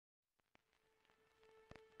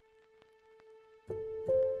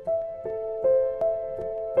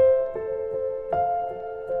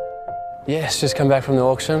Yes, just come back from the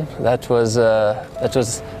auction. That was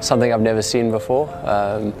something I've never seen before.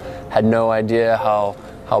 Had no idea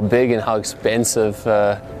how big and how expensive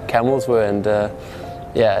camels were, and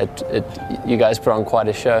yeah, you guys put on quite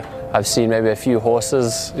a show. I've seen maybe a few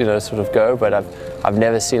horses, you know, sort of go, but I've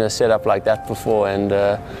never seen a setup like that before, and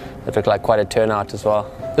it looked like quite a turnout as well.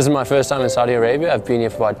 This is my first time in Saudi Arabia. I've been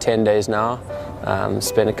here for about 10 days now.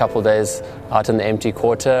 Spent a couple of days out in the empty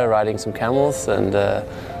quarter riding some camels, and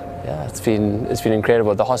yeah, it's been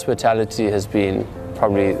incredible. The hospitality has been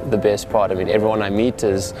probably the best part. I mean, everyone I meet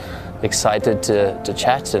is excited to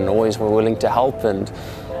chat and always willing to help, and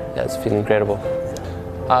yeah, it's been incredible.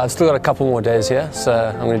 I've still got a couple more days here, so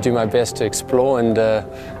I'm going to do my best to explore and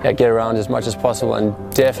yeah, get around as much as possible, and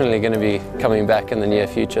definitely going to be coming back in the near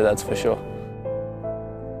future, that's for sure.